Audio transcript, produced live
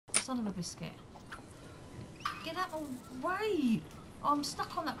son of a biscuit. Get out of the way! Oh, I'm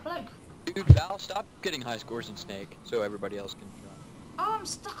stuck on that bloke. Dude, Val, stop getting high scores in Snake so everybody else can try. Oh, I'm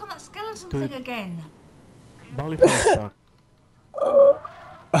stuck on that skeleton thing again. Volley's stuck.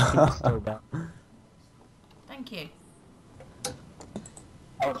 So bad. Thank you.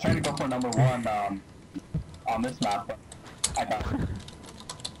 I was trying to go for number 1 on this map, but I got it.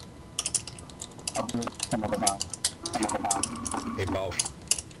 I'll do some other map. Hey, Bo.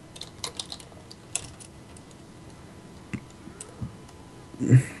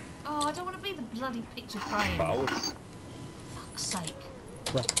 Oh, I don't want to be the bloody picture frame. Bows. Fuck's sake.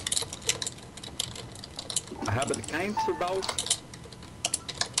 I have a cancer, Bows.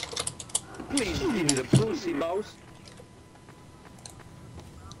 Please give me the pussy, Bows.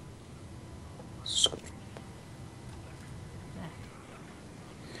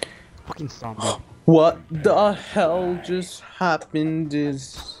 Fucking zombie. What the hell just happened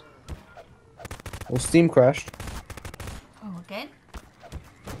is... Well, Steam crashed. Oh, again?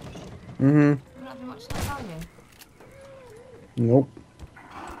 Mm-hmm. You're not having much luck, are you? Nope.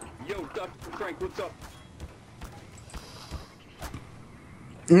 Yo, Dr. Frank, what's up?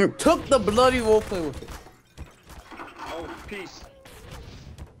 Took the bloody roleplay with it. Oh, peace.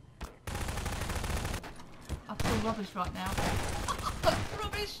 I feel rubbish right now.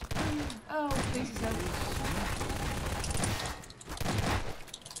 Rubbish! Oh, please help.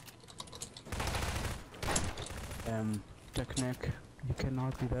 Technic, you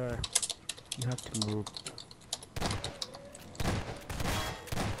cannot be there. You have to move.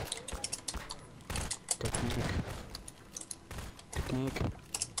 Technique. Technique.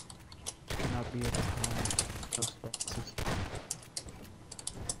 You cannot be at the time. Those boxes.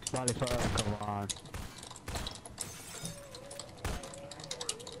 Volley fire, come on.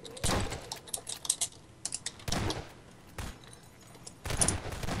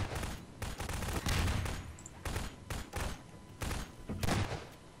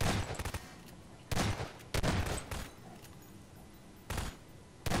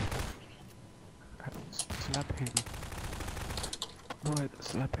 Slap him. What?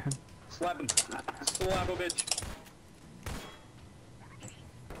 Slap him. Slap him. Slap a bitch.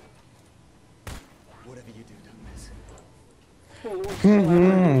 Whatever you do, don't miss.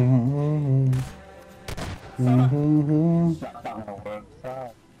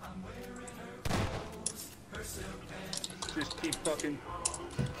 Just keep fucking...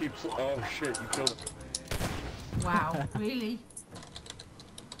 Oh shit, you killed him. Wow, really?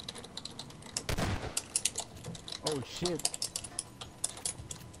 Oh shit.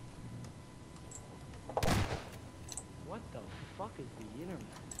 What the fuck is the internet?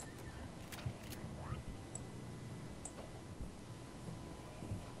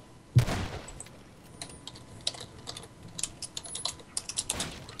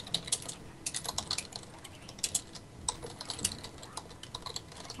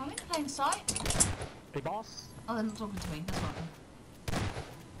 Am I in plain sight? Hey boss? Oh, they're not talking to me, that's right.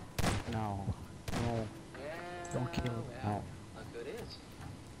 No. No. Don't kill him. No. Look who it is.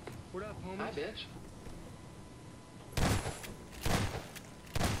 What up, homie? Hi, bitch.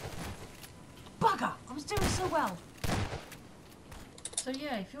 Bugger! I was doing so well. So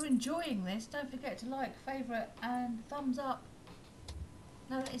yeah, if you're enjoying this, don't forget to like, favourite and thumbs up.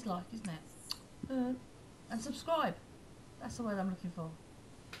 No, that is like, isn't it? And subscribe. That's the word I'm looking for.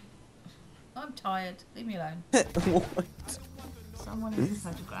 I'm tired. Leave me alone. What? Someone is a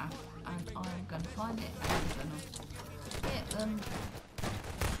photograph, and I'm going to find it and I'm going to get them.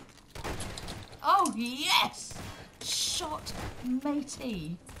 Oh yes! Shot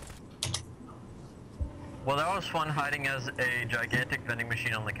matey. Well, that was fun hiding as a gigantic vending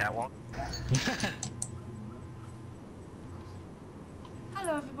machine on the catwalk.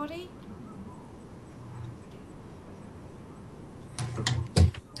 Hello everybody.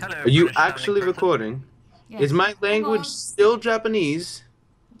 Hello. Are you British actually sounding person. recording? Yes. Is my Hang language on. still Japanese?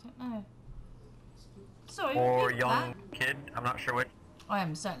 I don't know. Sorry, Or repeat young that. kid? I'm not sure which. I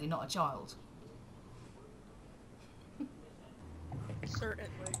am certainly not a child. Certainly.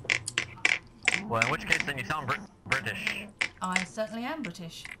 Well, in which case then you sound British. I certainly am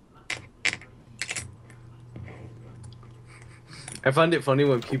British. I find it funny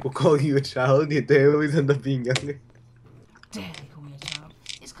when people call you a child, yet they always end up being younger. Dare they call me a child?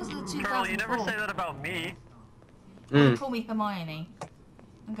 It's because of the 2004. Carl, you never say that about me. They call me Hermione.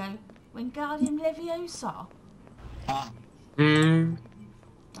 And go, Wingardium Leviosa.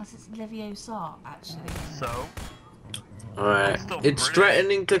 That's it's Leviosa, actually. So? Alright. I'm still It's British.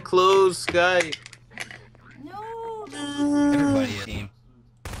 threatening to close Skype. No. Everybody a team.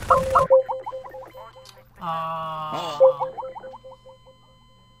 Ah.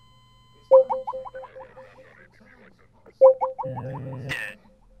 Yeah.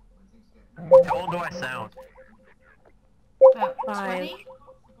 How old do I sound? About 20?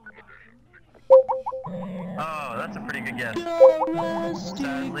 Oh, that's a pretty good guess.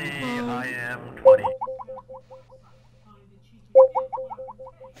 Sadly, I am 20.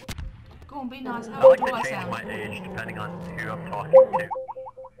 Go on, be nice. I How old like do I to change sound? my age depending on who I'm talking to.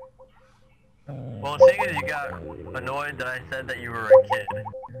 Well, seeing as you got annoyed that I said that you were a kid,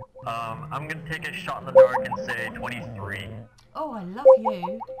 I'm gonna take a shot in the dark and say 23. Oh, I love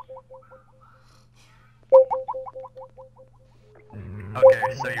you.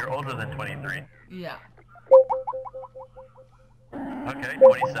 Okay, so you're older than 23. Yeah. Okay,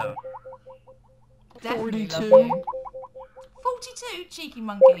 27. Definitely love you. 42, cheeky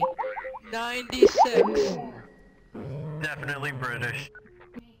monkey. 96. Definitely British.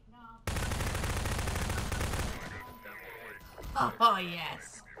 Oh,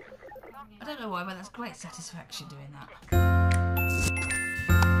 yes. I don't know why, but that's great satisfaction doing that.